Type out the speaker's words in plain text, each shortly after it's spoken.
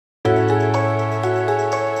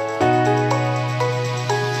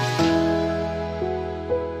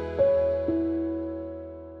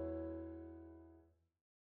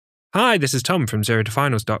Hi, this is Tom from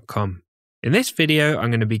ZeroToFinals.com. In this video, I'm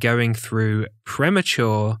going to be going through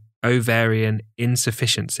premature ovarian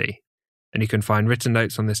insufficiency. And you can find written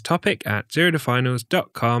notes on this topic at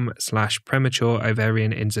ZeroToFinals.com/premature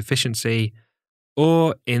ovarian insufficiency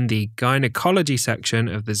or in the Gynaecology section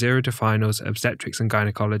of the Zero to Finals Obstetrics and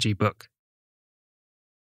Gynaecology book.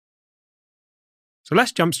 So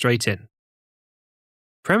let's jump straight in.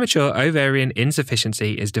 Premature ovarian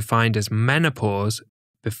insufficiency is defined as menopause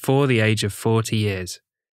before the age of 40 years.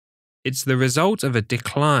 It's the result of a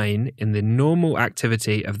decline in the normal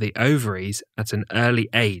activity of the ovaries at an early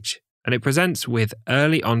age, and it presents with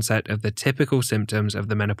early onset of the typical symptoms of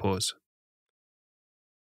the menopause.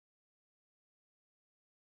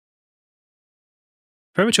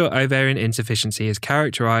 Premature ovarian insufficiency is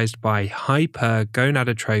characterized by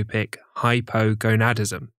hypergonadotropic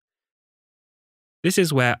hypogonadism. This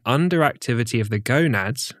is where underactivity of the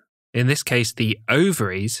gonads, in this case the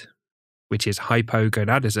ovaries, which is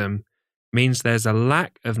hypogonadism, means there's a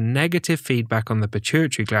lack of negative feedback on the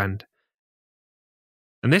pituitary gland.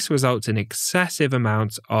 And this results in excessive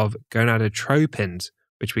amounts of gonadotropins,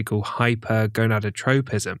 which we call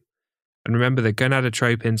hypergonadotropism. And remember, the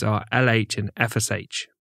gonadotropins are LH and FSH.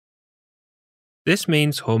 This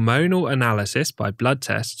means hormonal analysis by blood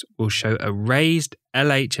tests will show a raised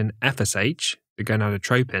LH and FSH, the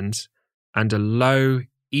gonadotropins, and a low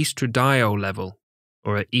estradiol level,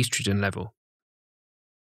 or an estrogen level.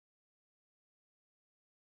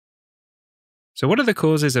 So what are the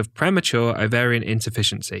causes of premature ovarian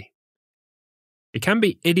insufficiency? It can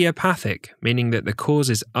be idiopathic, meaning that the cause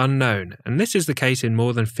is unknown, and this is the case in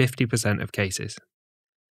more than 50% of cases.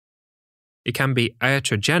 It can be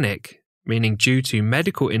iatrogenic, meaning due to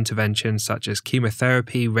medical interventions such as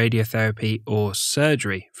chemotherapy, radiotherapy, or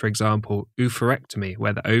surgery, for example, oophorectomy,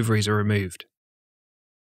 where the ovaries are removed.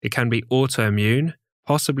 It can be autoimmune,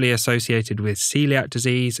 possibly associated with celiac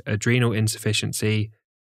disease, adrenal insufficiency,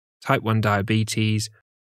 type 1 diabetes,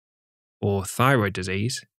 or thyroid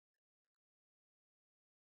disease.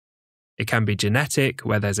 It can be genetic,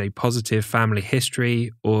 where there's a positive family history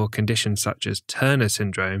or conditions such as Turner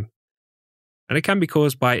syndrome. And it can be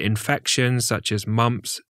caused by infections such as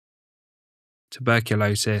mumps,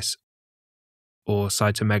 tuberculosis, or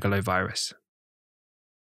cytomegalovirus.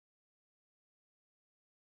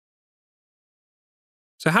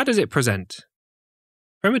 So how does it present?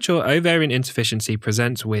 Premature ovarian insufficiency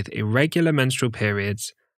presents with irregular menstrual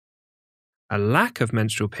periods, a lack of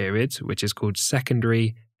menstrual periods, which is called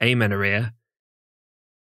secondary amenorrhea,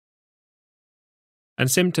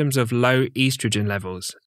 and symptoms of low estrogen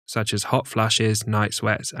levels, such as hot flushes, night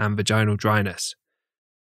sweats, and vaginal dryness.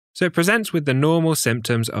 So it presents with the normal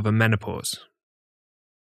symptoms of a menopause.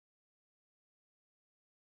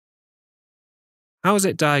 How is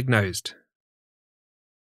it diagnosed?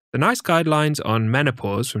 The NICE guidelines on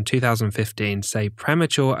menopause from 2015 say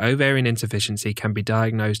premature ovarian insufficiency can be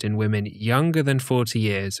diagnosed in women younger than 40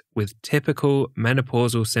 years with typical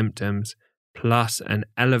menopausal symptoms plus an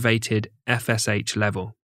elevated FSH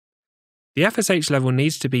level. The FSH level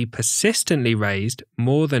needs to be persistently raised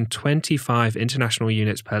more than 25 international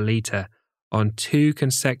units per litre on 2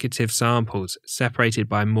 consecutive samples separated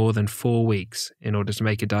by more than 4 weeks in order to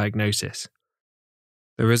make a diagnosis.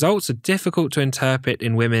 The results are difficult to interpret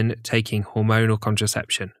in women taking hormonal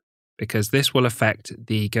contraception because this will affect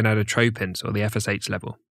the gonadotropins or the FSH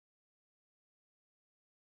level.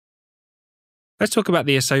 Let's talk about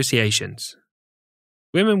the associations.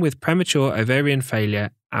 Women with premature ovarian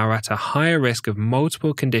failure are at a higher risk of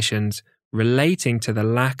multiple conditions relating to the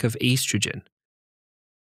lack of estrogen.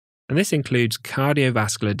 And this includes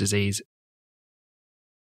cardiovascular disease,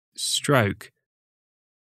 stroke,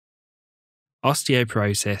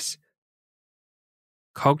 osteoporosis,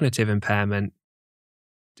 cognitive impairment,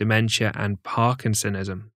 dementia, and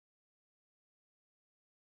Parkinsonism.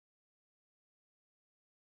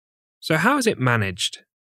 So how is it managed?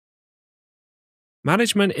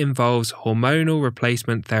 Management involves hormonal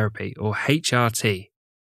replacement therapy, or HRT,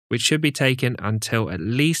 which should be taken until at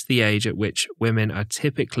least the age at which women are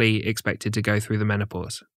typically expected to go through the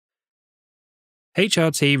menopause.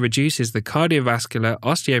 HRT reduces the cardiovascular,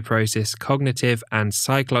 osteoporosis, cognitive, and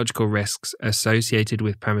psychological risks associated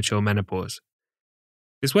with premature menopause.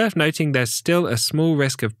 It's worth noting there's still a small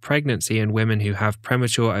risk of pregnancy in women who have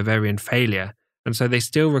premature ovarian failure, and so they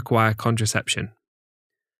still require contraception.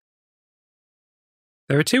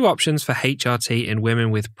 There are 2 options for HRT in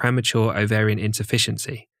women with premature ovarian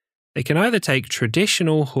insufficiency. They can either take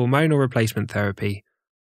traditional hormonal replacement therapy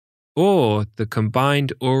or the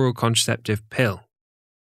combined oral contraceptive pill.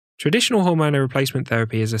 Traditional hormonal replacement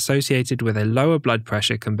therapy is associated with a lower blood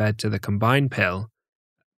pressure compared to the combined pill,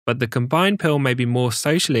 But the combined pill may be more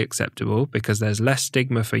socially acceptable because there's less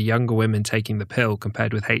stigma for younger women taking the pill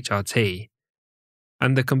compared with HRT.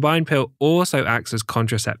 And the combined pill also acts as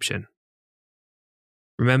contraception.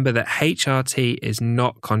 Remember that HRT is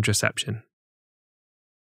not contraception.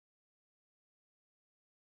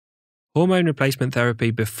 Hormone replacement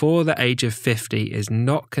therapy before the age of 50 is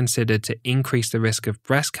not considered to increase the risk of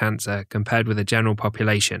breast cancer compared with the general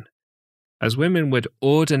population, as women would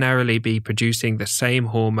ordinarily be producing the same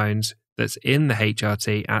hormones that's in the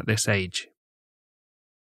HRT at this age.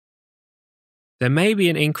 There may be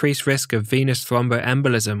an increased risk of venous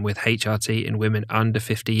thromboembolism with HRT in women under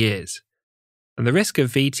 50 years, and the risk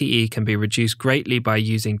of VTE can be reduced greatly by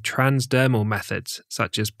using transdermal methods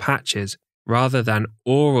such as patches rather than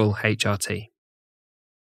oral HRT.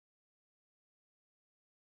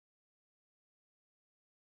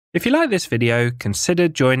 If you like this video, consider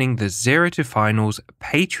joining the Zero to Finals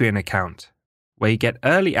Patreon account, where you get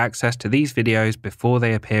early access to these videos before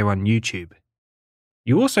they appear on YouTube.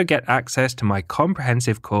 You also get access to my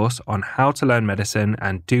comprehensive course on how to learn medicine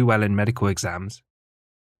and do well in medical exams,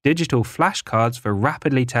 digital flashcards for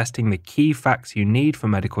rapidly testing the key facts you need for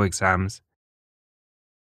medical exams,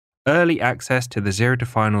 early access to the Zero to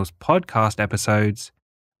Finals podcast episodes,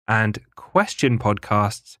 and question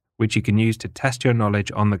podcasts which you can use to test your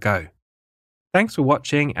knowledge on the go. Thanks for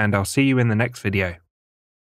watching, and I'll see you in the next video.